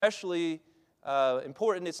especially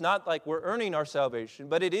important. It's not like we're earning our salvation,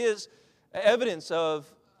 but it is evidence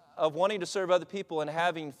of wanting to serve other people and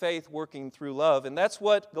having faith working through love. And that's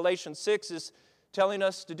what Galatians 6 is telling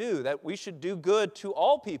us to do, that we should do good to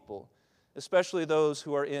all people, especially those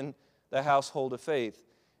who are in the household of faith.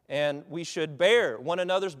 And we should bear one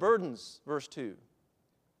another's burdens, verse 2.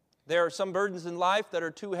 There are some burdens in life that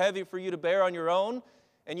are too heavy for you to bear on your own,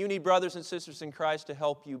 and you need brothers and sisters in Christ to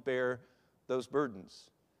help you bear those burdens.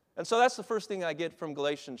 And so that's the first thing I get from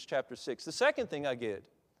Galatians chapter 6. The second thing I get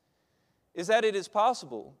is that it is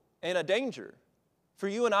possible and a danger for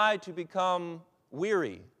you and I to become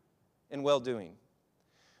weary in well-doing.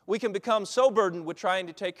 We can become so burdened with trying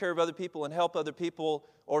to take care of other people and help other people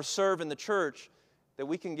or serve in the church that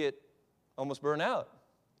we can get almost burned out.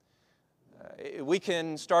 We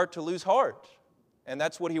can start to lose heart. And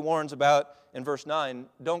that's what he warns about in verse 9.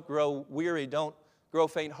 Don't grow weary, don't grow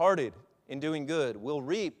faint-hearted in doing good. We'll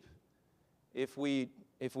reap if we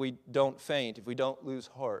don't faint, if we don't lose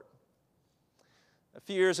heart. A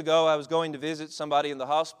few years ago, I was going to visit somebody in the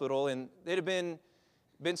hospital, and it had been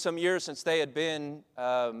some years since they had been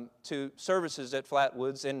to services at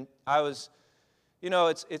Flatwoods, and I was,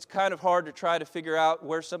 it's kind of hard to try to figure out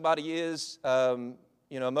where somebody is,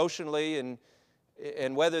 emotionally,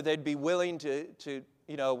 and whether they'd be willing to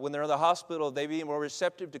when they're in the hospital, they'd be more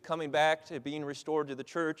receptive to coming back, to being restored to the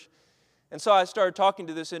church. And so I started talking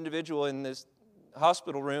to this individual in this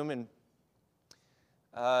hospital room, and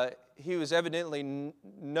he was evidently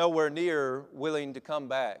nowhere near willing to come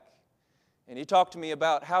back. And he talked to me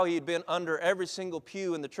about how he'd been under every single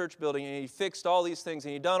pew in the church building, and he fixed all these things,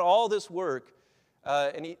 and he'd done all this work,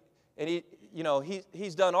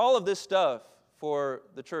 he's done all of this stuff for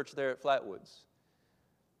the church there at Flatwoods.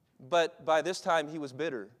 But by this time, he was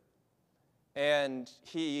bitter, and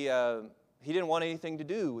he didn't want anything to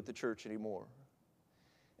do with the church anymore.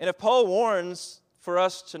 And if Paul warns for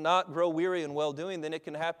us to not grow weary in well-doing, then it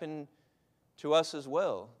can happen to us as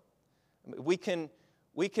well. We can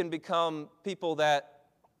become people that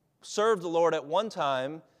serve the Lord at one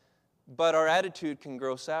time, but our attitude can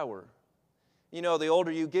grow sour. The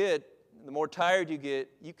older you get, the more tired you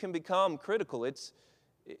get, you can become critical. It's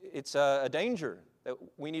a danger that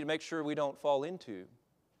we need to make sure we don't fall into.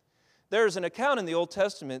 There's an account in the Old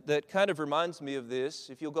Testament that kind of reminds me of this.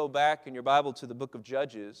 If you'll go back in your Bible to the book of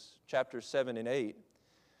Judges, chapters 7 and 8,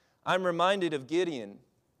 I'm reminded of Gideon.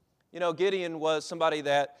 Gideon was somebody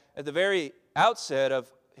that at the very outset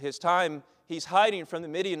of his time, he's hiding from the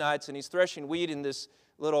Midianites and he's threshing wheat in this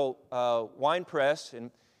little wine press,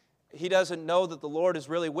 and he doesn't know that the Lord is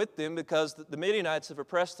really with them because the Midianites have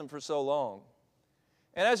oppressed them for so long.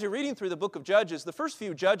 And as you're reading through the book of Judges, the first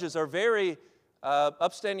few judges are very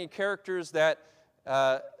upstanding characters that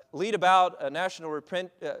lead about a national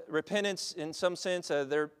repentance in some sense.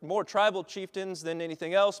 They're more tribal chieftains than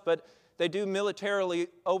anything else, but they do militarily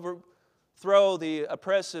overthrow the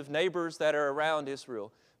oppressive neighbors that are around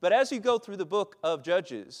Israel. But as you go through the book of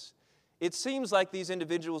Judges, it seems like these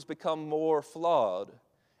individuals become more flawed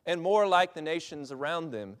and more like the nations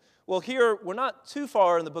around them. Well, here, we're not too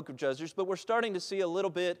far in the book of Judges, but we're starting to see a little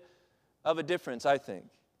bit of a difference, I think.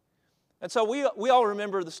 And so we all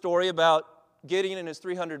remember the story about Gideon and his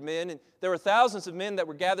 300 men, and there were thousands of men that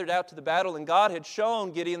were gathered out to the battle, and God had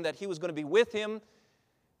shown Gideon that he was going to be with him,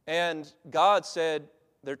 and God said,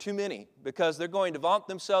 they're too many, because they're going to vaunt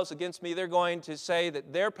themselves against me. They're going to say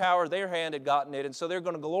that their power, their hand had gotten it, and so they're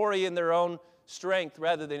going to glory in their own strength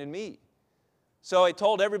rather than in me. So he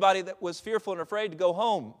told everybody that was fearful and afraid to go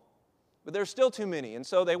home, but there's still too many, and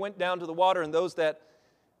so they went down to the water, and those that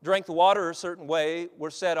drank the water a certain way were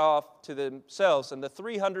set off to themselves. And the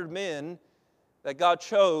 300 men that God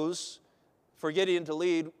chose for Gideon to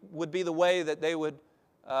lead would be the way that they would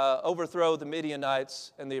overthrow the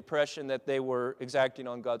Midianites and the oppression that they were exacting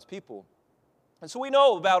on God's people. And so we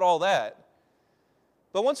know about all that.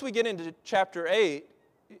 But once we get into chapter 8,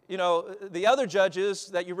 the other judges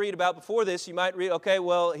that you read about before this, you might read, okay,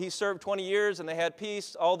 well, he served 20 years and they had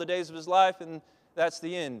peace all the days of his life, and that's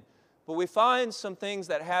the end. But we find some things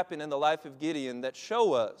that happen in the life of Gideon that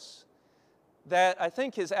show us that I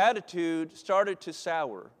think his attitude started to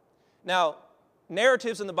sour. Now,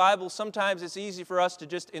 narratives in the Bible, sometimes it's easy for us to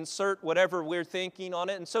just insert whatever we're thinking on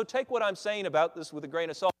it. And so take what I'm saying about this with a grain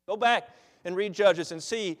of salt. Go back and read Judges and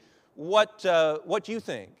see what you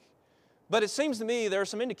think. But it seems to me there are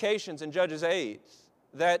some indications in Judges 8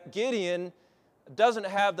 that Gideon doesn't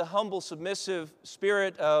have the humble, submissive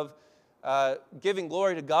spirit of giving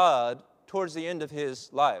glory to God towards the end of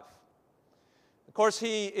his life. Of course,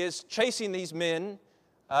 he is chasing these men,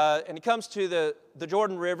 and he comes to the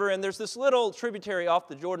Jordan River, and there's this little tributary off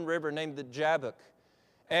the Jordan River named the Jabbok.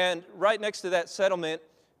 And right next to that settlement,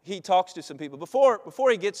 he talks to some people. Before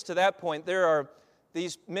he gets to that point, there are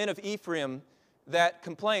these men of Ephraim that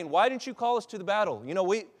complain, why didn't you call us to the battle? You know,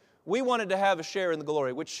 we wanted to have a share in the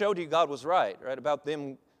glory, which showed you God was right, about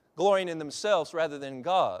them glorying in themselves rather than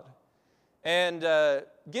God. And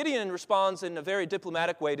Gideon responds in a very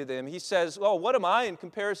diplomatic way to them. He says, well, what am I in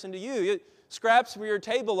comparison to you? Scraps from your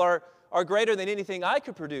table are greater than anything I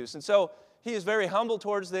could produce. And so he is very humble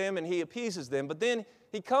towards them, and he appeases them. But then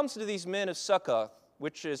he comes to these men of Succoth,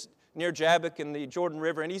 which is near Jabbok and the Jordan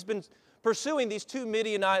River, and he's been pursuing these two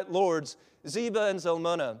Midianite lords, Zebah and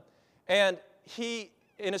Zalmunna. And he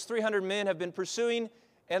and his 300 men have been pursuing,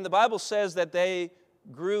 and the Bible says that they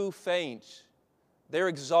grew faint. They're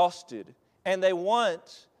exhausted, and they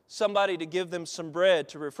want somebody to give them some bread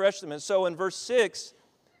to refresh them. And so in verse 6,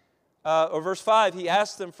 or verse 5, he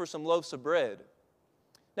asks them for some loaves of bread.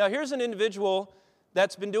 Now here's an individual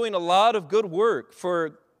that's been doing a lot of good work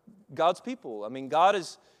for God's people. I mean, God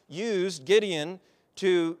has used Gideon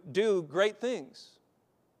to do great things.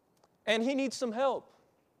 And he needs some help.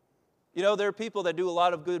 You know, there are people that do a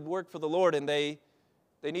lot of good work for the Lord, and they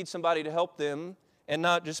need somebody to help them and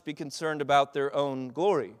not just be concerned about their own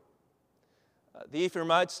glory. The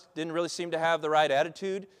Ephraimites didn't really seem to have the right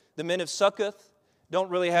attitude. The men of Succoth don't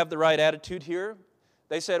really have the right attitude here.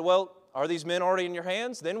 They said, well, are these men already in your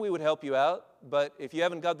hands? Then we would help you out. But if you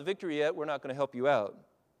haven't got the victory yet, we're not going to help you out.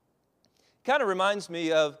 It kind of reminds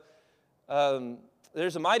me of,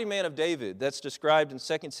 there's a mighty man of David that's described in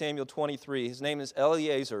 2 Samuel 23. His name is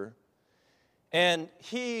Eleazar. And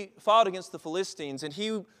he fought against the Philistines, and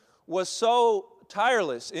he was so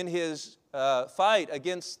tireless in his fight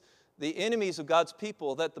against the enemies of God's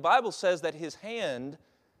people that the Bible says that his hand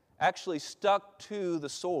actually stuck to the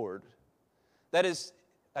sword. That is,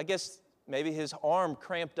 I guess maybe his arm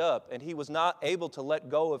cramped up and he was not able to let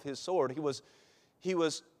go of his sword. He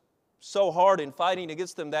was so hard in fighting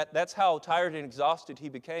against them that's how tired and exhausted he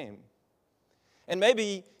became. And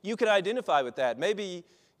maybe you can identify with that. Maybe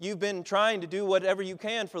you've been trying to do whatever you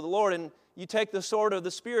can for the Lord, and you take the sword of the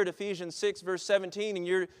Spirit, Ephesians 6, verse 17, and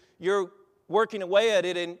you're working away at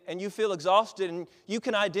it, and you feel exhausted, and you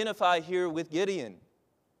can identify here with Gideon.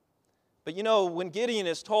 But you know, when Gideon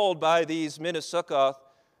is told by these men of Succoth,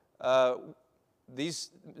 these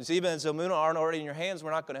Zebah and Zalmunna aren't already in your hands,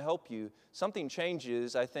 we're not going to help you, something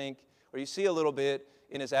changes, I think, or you see a little bit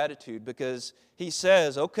in his attitude, because he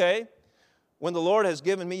says, okay, when the Lord has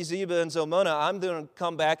given me Zebah and Zalmunna, I'm going to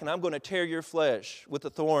come back and I'm going to tear your flesh with the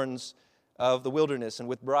thorns of the wilderness and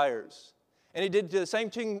with briars. And he did the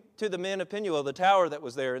same thing to the men of Penuel, the tower that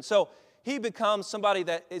was there. And so he becomes somebody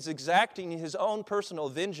that is exacting his own personal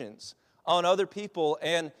vengeance on other people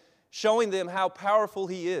and showing them how powerful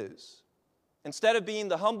he is. Instead of being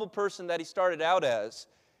the humble person that he started out as,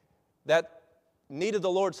 that needed the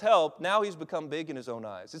Lord's help, now he's become big in his own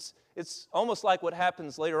eyes. It's almost like what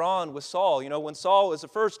happens later on with Saul. You know, when Saul was the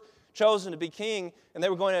first chosen to be king and they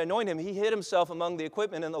were going to anoint him, he hid himself among the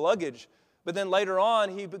equipment and the luggage. But then later on,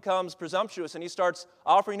 he becomes presumptuous and he starts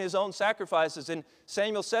offering his own sacrifices. And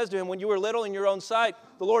Samuel says to him, when you were little in your own sight,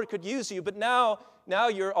 the Lord could use you. But now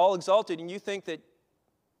you're all exalted and you think that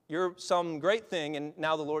you're some great thing and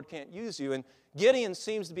now the Lord can't use you. And Gideon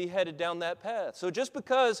seems to be headed down that path. So just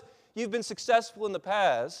because you've been successful in the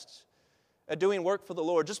past at doing work for the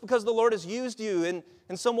Lord, just because the Lord has used you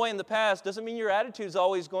in some way in the past, doesn't mean your attitude is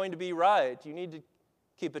always going to be right. You need to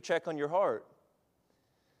keep a check on your heart.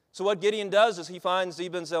 So what Gideon does is he finds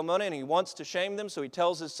Zebah and Zalmunna and he wants to shame them, so he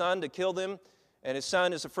tells his son to kill them, and his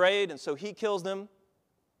son is afraid, and so he kills them.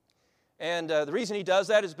 And the reason he does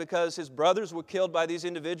that is because his brothers were killed by these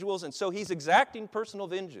individuals, and so he's exacting personal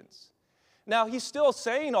vengeance. Now, he's still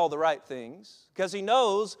saying all the right things because he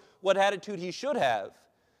knows what attitude he should have,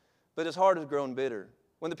 but his heart has grown bitter.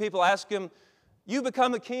 When the people ask him, you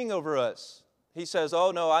become a king over us, he says,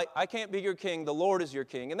 oh no, I can't be your king, the Lord is your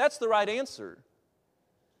king. And that's the right answer.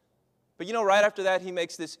 But you know, right after that, he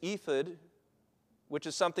makes this ephod, which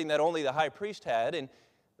is something that only the high priest had, and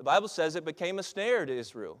the Bible says it became a snare to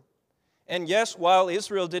Israel. And yes, while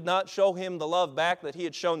Israel did not show him the love back that he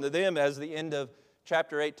had shown to them, as the end of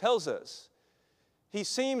chapter 8 tells us, he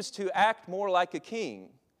seems to act more like a king.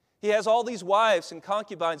 He has all these wives and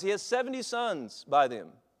concubines. He has 70 sons by them.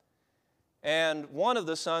 And one of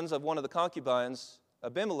the sons of one of the concubines,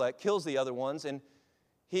 Abimelech, kills the other ones, and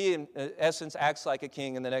he, in essence, acts like a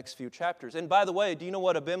king in the next few chapters. And by the way, do you know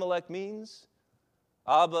what Abimelech means?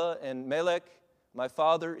 Abba and Melech, my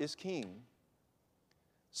father is king.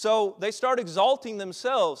 So they start exalting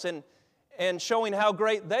themselves and showing how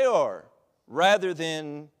great they are, rather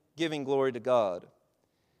than giving glory to God.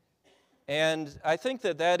 And I think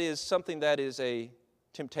that is something that is a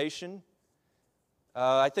temptation.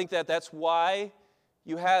 I think that's why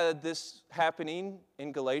you had this happening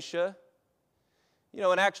in Galatia. You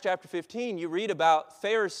know, in Acts chapter 15, you read about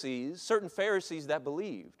Pharisees, certain Pharisees that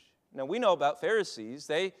believed. Now, we know about Pharisees.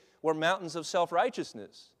 They were mountains of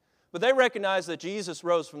self-righteousness. But they recognized that Jesus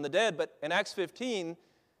rose from the dead. But in Acts 15,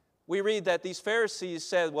 we read that these Pharisees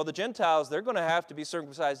said, well, the Gentiles, they're going to have to be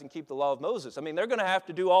circumcised and keep the law of Moses. I mean, they're going to have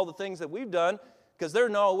to do all the things that we've done because they're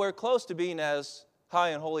nowhere close to being as high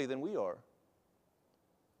and holy than we are.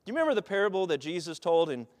 Do you remember the parable that Jesus told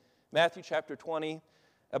in Matthew chapter 20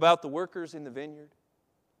 about the workers in the vineyard?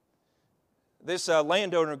 This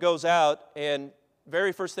landowner goes out, and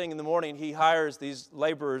very first thing in the morning, he hires these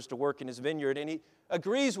laborers to work in his vineyard, and he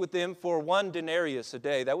agrees with them for 1 denarius a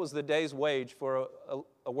day. That was the day's wage for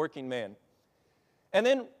a working man. And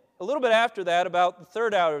then a little bit after that, about the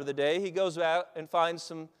third hour of the day, he goes out and finds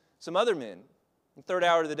some other men. The third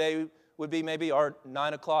hour of the day would be maybe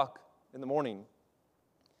 9 o'clock in the morning.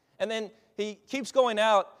 And then he keeps going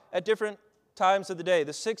out at different times of the day.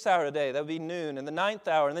 The 6th hour of the day, that would be noon, and the 9th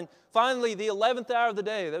hour. And then finally, the 11th hour of the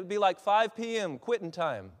day, that would be like 5 p.m., quitting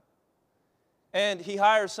time. And he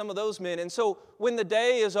hires some of those men. And so when the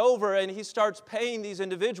day is over and he starts paying these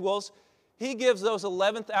individuals, he gives those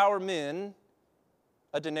 11th hour men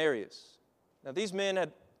a denarius. Now, these men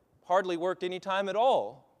had hardly worked any time at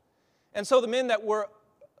all. And so the men that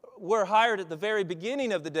were hired at the very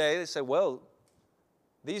beginning of the day, they said, well,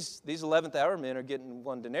 these 11th hour men are getting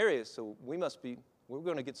 1 denarius, so we're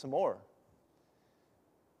going to get some more.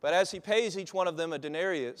 But as he pays each one of them a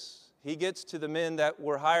denarius, he gets to the men that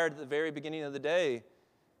were hired at the very beginning of the day,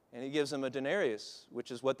 and he gives them a denarius,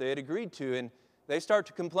 which is what they had agreed to. And they start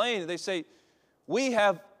to complain. They say,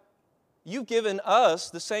 you've given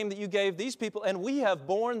us the same that you gave these people, and we have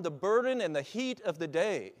borne the burden and the heat of the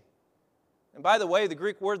day. And by the way, the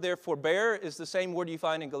Greek word there for bear is the same word you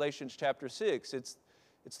find in Galatians chapter 6.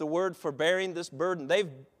 It's the word for bearing this burden.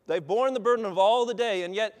 They've borne the burden of all the day,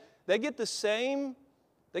 and yet they get the same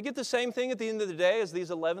thing at the end of the day as these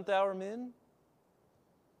 11th hour men.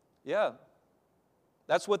 Yeah,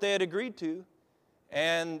 that's what they had agreed to.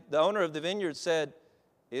 And the owner of the vineyard said,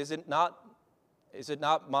 is it not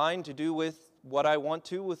mine to do with what I want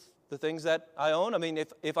to with the things that I own? I mean,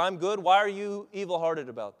 if I'm good, why are you evil-hearted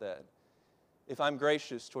about that? If I'm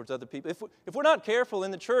gracious towards other people. If we're not careful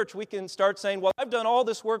in the church, we can start saying, well, I've done all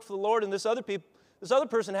this work for the Lord, and this other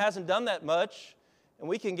person hasn't done that much, and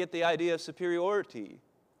we can get the idea of superiority.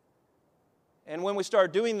 And when we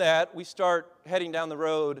start doing that, we start heading down the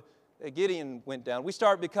road that Gideon went down. We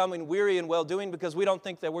start becoming weary in well-doing because we don't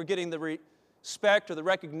think that we're getting the respect or the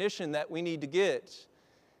recognition that we need to get.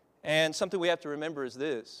 And something we have to remember is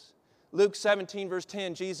this. Luke 17, verse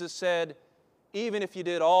 10, Jesus said, even if you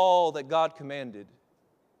did all that God commanded,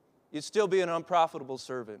 you'd still be an unprofitable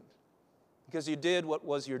servant because you did what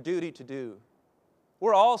was your duty to do.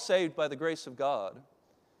 We're all saved by the grace of God.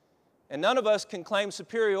 And none of us can claim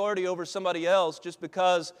superiority over somebody else just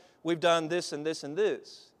because we've done this and this and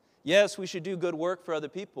this. Yes, we should do good work for other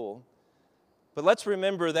people, but let's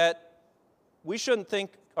remember that we shouldn't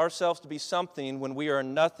think ourselves to be something when we are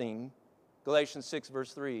nothing. Galatians 6,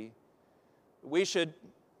 verse 3. We should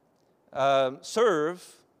serve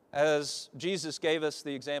as Jesus gave us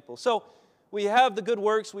the example. So we have the good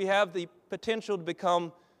works, we have the potential to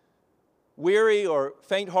become weary or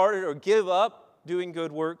faint-hearted or give up doing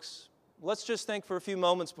good works. Let's just think for a few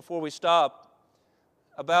moments before we stop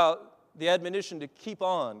about the admonition to keep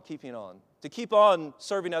on keeping on, to keep on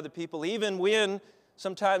serving other people even when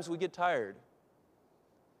sometimes we get tired.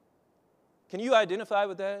 Can you identify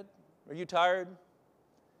with that? Are you tired?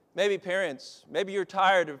 Maybe parents, maybe you're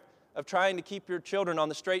tired of trying to keep your children on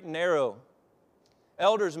the straight and narrow.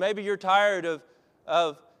 Elders, maybe you're tired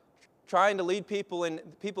of trying to lead people and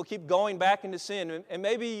people keep going back into sin, and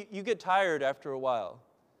maybe you get tired after a while.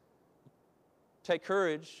 Take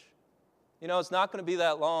courage. You know, it's not going to be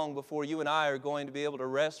that long before you and I are going to be able to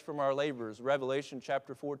rest from our labors, Revelation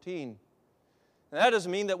chapter 14. And that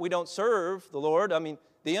doesn't mean that we don't serve the Lord. I mean,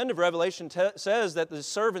 the end of Revelation says that the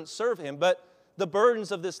servants serve Him, but the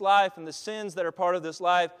burdens of this life and the sins that are part of this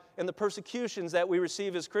life and the persecutions that we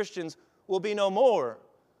receive as Christians will be no more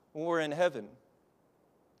when we're in heaven.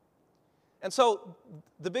 And so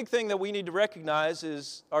the big thing that we need to recognize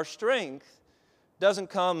is our strength doesn't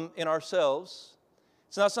come in ourselves.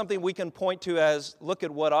 It's not something we can point to as, look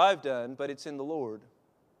at what I've done, but it's in the Lord.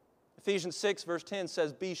 Ephesians 6, verse 10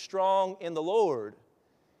 says, be strong in the Lord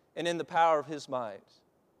and in the power of His might.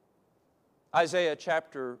 Isaiah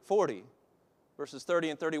chapter 40, verses 30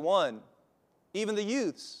 and 31, even the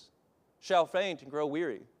youths shall faint and grow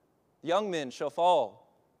weary. The young men shall fall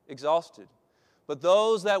exhausted. But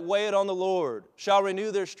those that wait on the Lord shall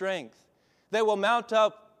renew their strength. They will mount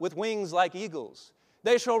up with wings like eagles.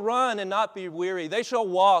 They shall run and not be weary. They shall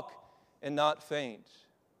walk and not faint.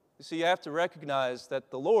 You see, you have to recognize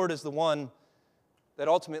that the Lord is the one that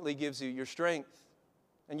ultimately gives you your strength.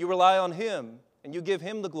 And you rely on Him, and you give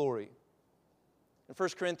Him the glory. In 1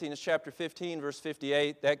 Corinthians chapter 15, verse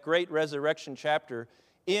 58, that great resurrection chapter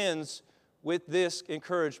ends with this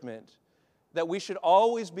encouragement, that we should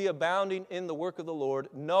always be abounding in the work of the Lord,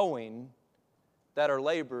 knowing that our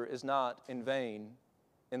labor is not in vain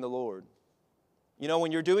in the Lord. You know,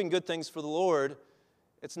 when you're doing good things for the Lord,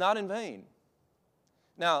 it's not in vain.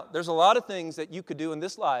 Now, there's a lot of things that you could do in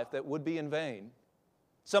this life that would be in vain.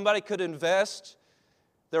 Somebody could invest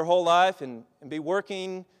their whole life and be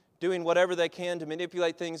working, doing whatever they can to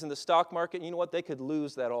manipulate things in the stock market. And you know what? They could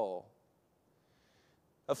lose that all.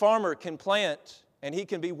 A farmer can plant, and he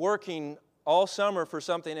can be working all summer for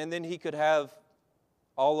something, and then he could have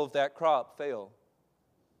all of that crop fail.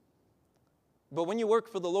 But when you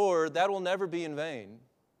work for the Lord, that will never be in vain.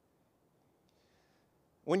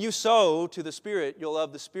 When you sow to the Spirit, you'll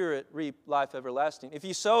of the Spirit reap life everlasting. If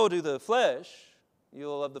you sow to the flesh,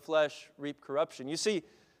 you'll of the flesh reap corruption. You see,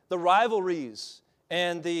 the rivalries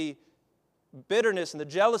and the bitterness and the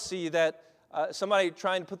jealousy that somebody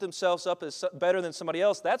trying to put themselves up as better than somebody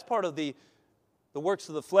else, that's part of the works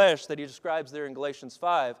of the flesh that he describes there in Galatians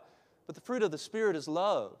 5. But the fruit of the Spirit is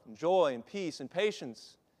love and joy and peace and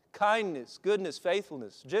patience, kindness, goodness,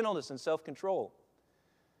 faithfulness, gentleness, and self-control.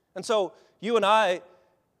 And so you and I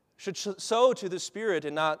should sow to the Spirit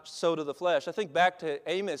and not sow to the flesh. I think back to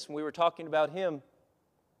Amos when we were talking about him.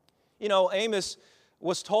 You know, Amos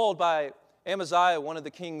was told by Amaziah, one of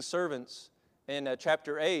the king's servants, in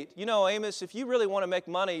chapter 8, you know, Amos, if you really want to make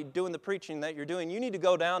money doing the preaching that you're doing, you need to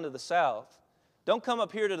go down to the south. Don't come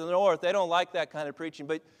up here to the north. They don't like that kind of preaching.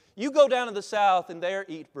 But you go down to the south and there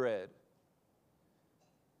eat bread.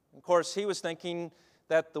 Of course, he was thinking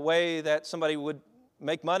that the way that somebody would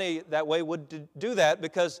make money that way would do that,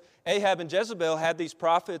 because Ahab and Jezebel had these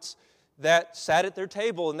prophets that sat at their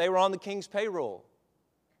table and they were on the king's payroll.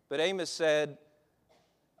 But Amos said,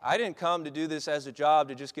 I didn't come to do this as a job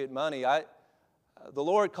to just get money. The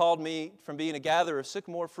Lord called me from being a gatherer of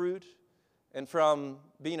sycamore fruit and from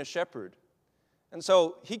being a shepherd. And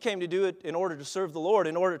so he came to do it in order to serve the Lord,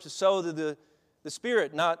 in order to sow the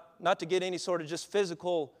Spirit, not to get any sort of just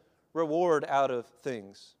physical reward out of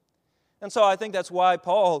things. And so I think that's why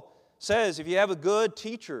Paul says, if you have a good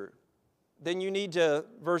teacher, then you need to,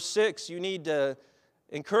 verse 6, you need to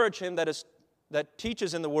encourage him that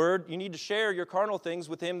teaches in the Word. You need to share your carnal things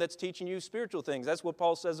with him that's teaching you spiritual things. That's what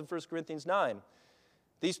Paul says in 1 Corinthians 9.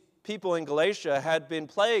 These people in Galatia had been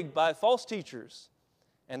plagued by false teachers,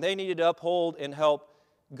 and they needed to uphold and help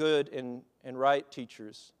good and right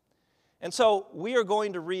teachers. And so we are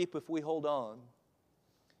going to reap if we hold on.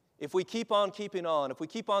 If we keep on keeping on, if we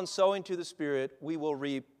keep on sowing to the Spirit, we will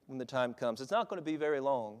reap when the time comes. It's not going to be very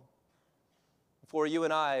long before you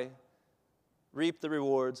and I reap the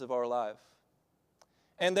rewards of our life.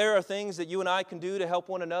 And there are things that you and I can do to help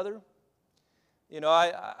one another. You know,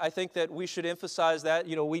 I think that we should emphasize that.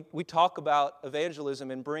 You know, we talk about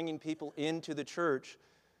evangelism and bringing people into the church,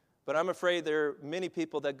 but I'm afraid there are many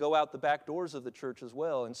people that go out the back doors of the church as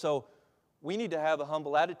well. And so we need to have a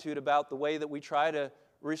humble attitude about the way that we try to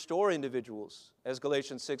restore individuals, as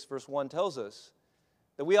Galatians 6 verse 1 tells us,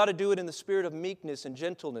 that we ought to do it in the spirit of meekness and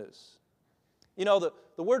gentleness. You know,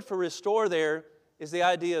 the word for restore there is the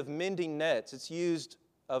idea of mending nets. It's used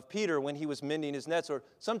of Peter when he was mending his nets, or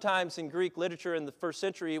sometimes in Greek literature in the first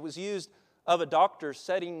century, it was used of a doctor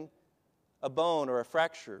setting a bone or a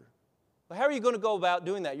fracture. Well, how are you going to go about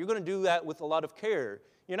doing that? You're going to do that with a lot of care.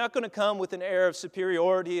 You're not going to come with an air of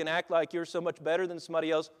superiority and act like you're so much better than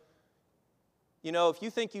somebody else. You know, if you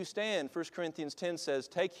think you stand, 1 Corinthians 10 says,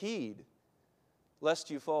 take heed lest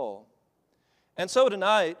you fall. And so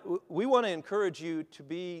tonight, we want to encourage you to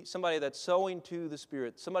be somebody that's sowing to the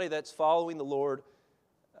Spirit, somebody that's following the Lord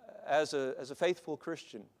as a faithful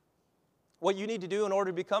Christian. What you need to do in order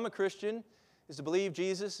to become a Christian is to believe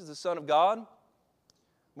Jesus is the Son of God,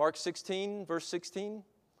 Mark 16, verse 16,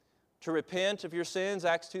 to repent of your sins,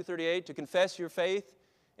 Acts 2:38, to confess your faith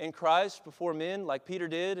in Christ before men, like Peter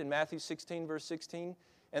did in Matthew 16, verse 16,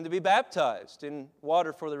 and to be baptized in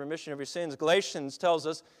water for the remission of your sins. Galatians tells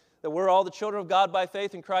us that we're all the children of God by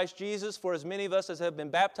faith in Christ Jesus, for as many of us as have been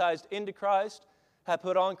baptized into Christ have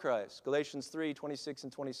put on Christ. Galatians 3, 26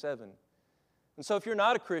 and 27. And so if you're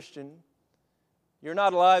not a Christian, you're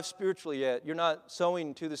not alive spiritually yet, you're not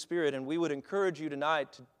sowing to the Spirit, and we would encourage you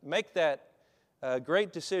tonight to make that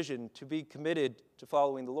great decision to be committed to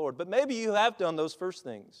following the Lord. But maybe you have done those first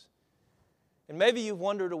things. And maybe you've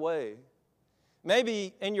wandered away.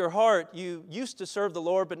 Maybe in your heart you used to serve the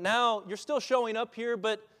Lord, but now you're still showing up here,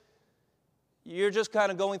 but you're just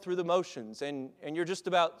kind of going through the motions, and you're just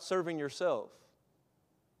about serving yourself.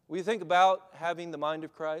 Will you think about having the mind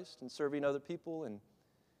of Christ and serving other people? And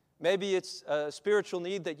maybe it's a spiritual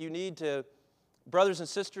need that you need to, brothers and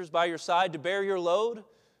sisters by your side, to bear your load.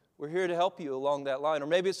 We're here to help you along that line. Or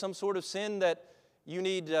maybe it's some sort of sin that you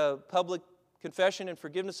need public confession and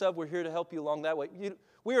forgiveness of. We're here to help you along that way.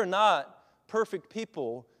 We are not perfect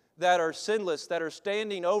people that are sinless, that are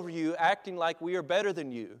standing over you, acting like we are better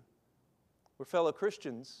than you. We're fellow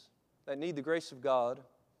Christians that need the grace of God,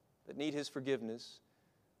 that need His forgiveness,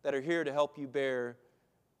 that are here to help you bear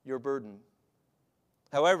your burden.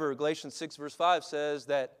 However, Galatians 6 verse 5 says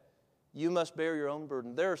that you must bear your own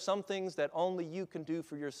burden. There are some things that only you can do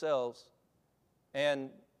for yourselves,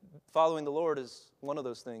 and following the Lord is one of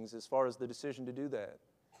those things as far as the decision to do that.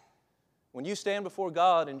 When you stand before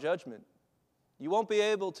God in judgment, you won't be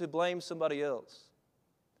able to blame somebody else.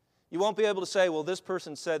 You won't be able to say, well, this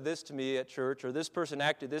person said this to me at church, or this person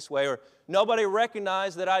acted this way, or nobody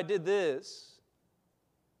recognized that I did this.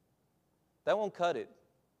 That won't cut it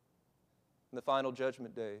in the final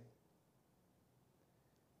judgment day.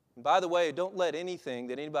 And by the way, don't let anything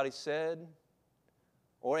that anybody said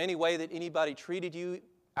or any way that anybody treated you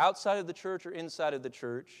outside of the church or inside of the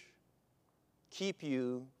church keep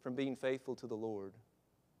you from being faithful to the Lord.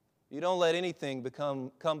 You don't let anything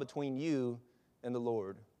come between you and the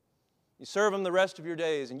Lord. You serve Him the rest of your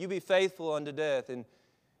days, and you be faithful unto death, and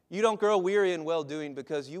you don't grow weary in well-doing,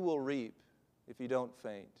 because you will reap if you don't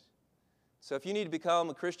faint. So if you need to become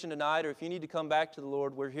a Christian tonight, or if you need to come back to the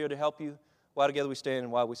Lord, we're here to help you while together we stand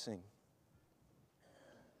and while we sing.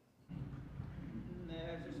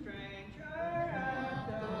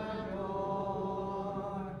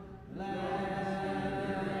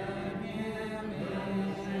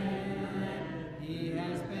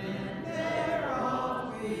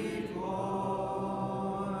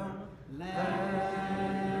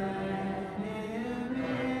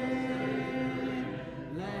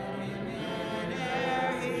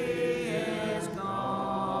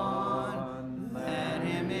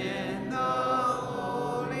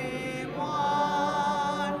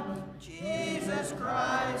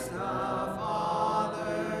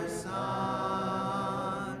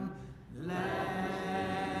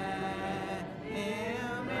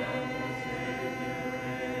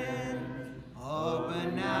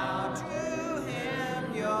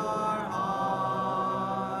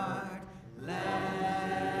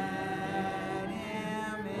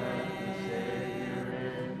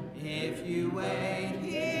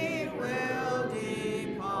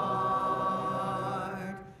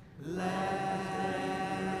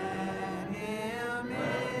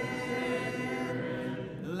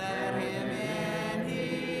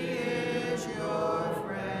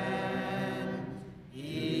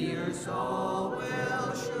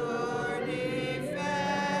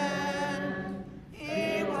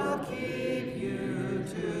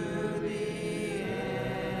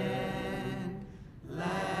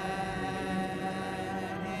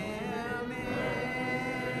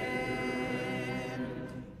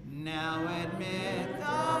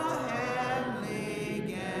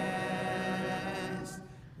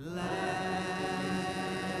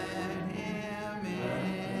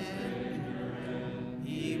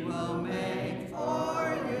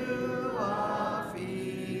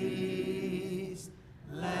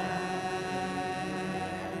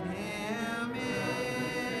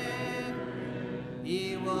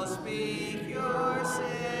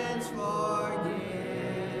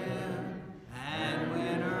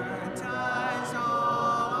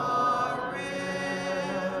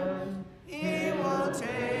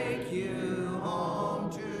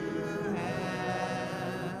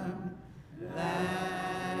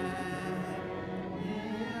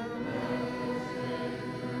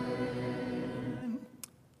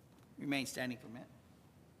 Remain standing for a minute.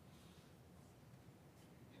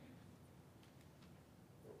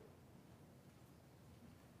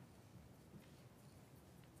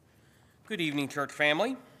 Good evening, church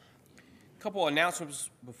family. A couple of announcements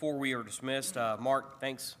before we are dismissed. Mark,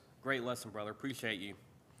 thanks. Great lesson, brother. Appreciate you.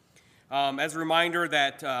 As a reminder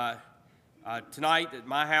that tonight at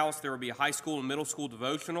my house there will be a high school and middle school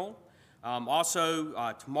devotional.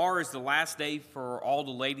 Also, tomorrow is the last day for all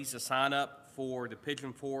the ladies to sign up for the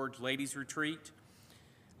Pigeon Forge Ladies Retreat.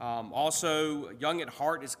 Also, Young at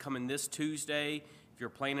Heart is coming this Tuesday. If you're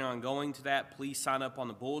planning on going to that, please sign up on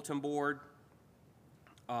the bulletin board.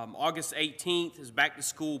 August 18th is back to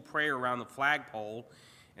school prayer around the flagpole,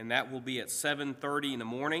 and that will be at 7:30 in the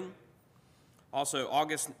morning. Also,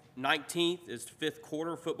 August 19th is the fifth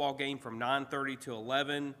quarter football game from 9:30 to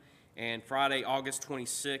 11, and Friday, August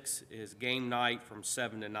 26th is game night from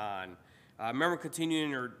 7 to 9. Remember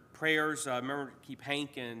continuing your prayers. Remember to keep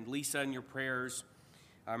Hank and Lisa in your prayers.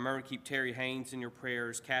 Remember to keep Terry Haynes in your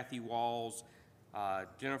prayers, Kathy Walls,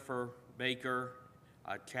 Jennifer Baker,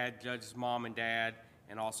 Chad Judge's mom and dad,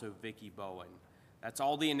 and also Vicki Bowen. That's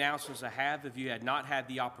all the announcements I have. If you had not had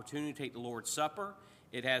the opportunity to take the Lord's Supper,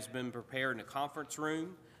 it has been prepared in the conference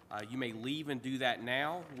room. You may leave and do that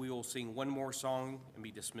now. We will sing one more song and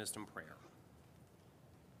be dismissed in prayer.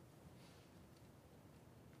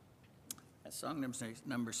 That's song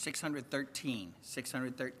number 613.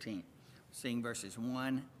 613. Sing verses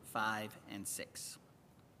 1, 5, and 6.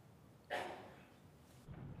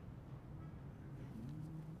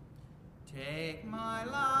 Take my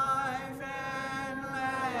life and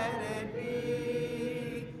let it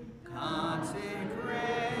be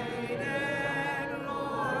consecrated,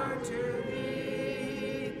 Lord, to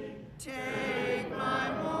Thee. Take my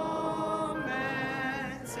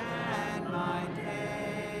moments and my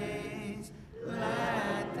days,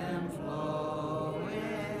 let them flow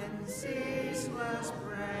in ceaseless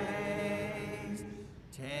praise.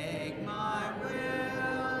 Take my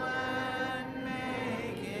will and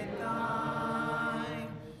make it Thine.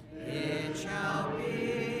 It shall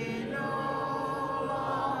be no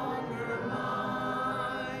longer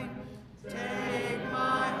mine. Take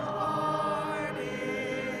my heart,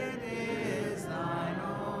 it is Thine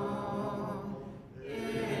own.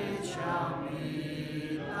 It shall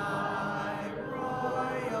be Thy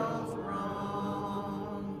royal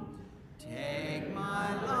throne. Take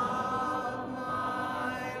my love,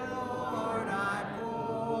 my Lord, I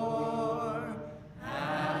pour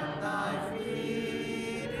at Thy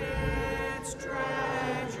feet, its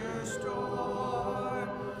treasure store.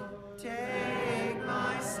 Take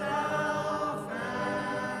myself,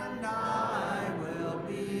 and I will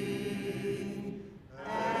be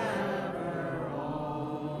ever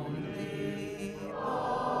only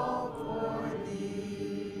all for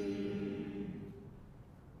Thee.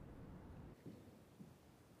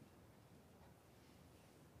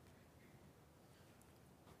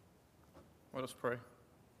 Let us pray.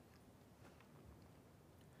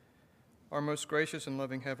 Our most gracious and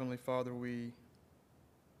loving Heavenly Father, we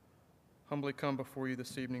humbly come before you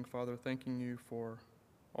this evening, Father, thanking you for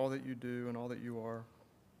all that you do and all that you are.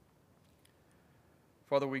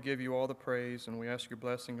 Father, we give you all the praise, and we ask your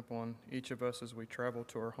blessing upon each of us as we travel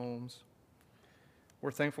to our homes.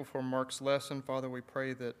 We're thankful for Mark's lesson. Father, we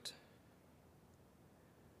pray that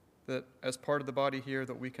as part of the body here,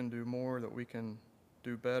 that we can do more, that we can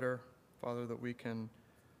do better. Father, that we can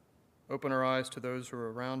open our eyes to those who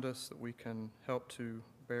are around us, that we can help to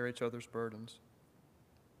bear each other's burdens.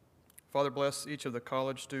 Father, bless each of the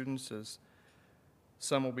college students as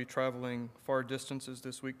some will be traveling far distances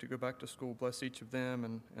this week to go back to school. Bless each of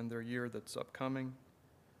them and their year that's upcoming.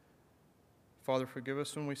 Father, forgive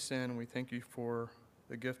us when we sin, and we thank you for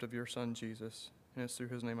the gift of your Son, Jesus. And it's through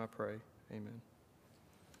his name I pray. Amen.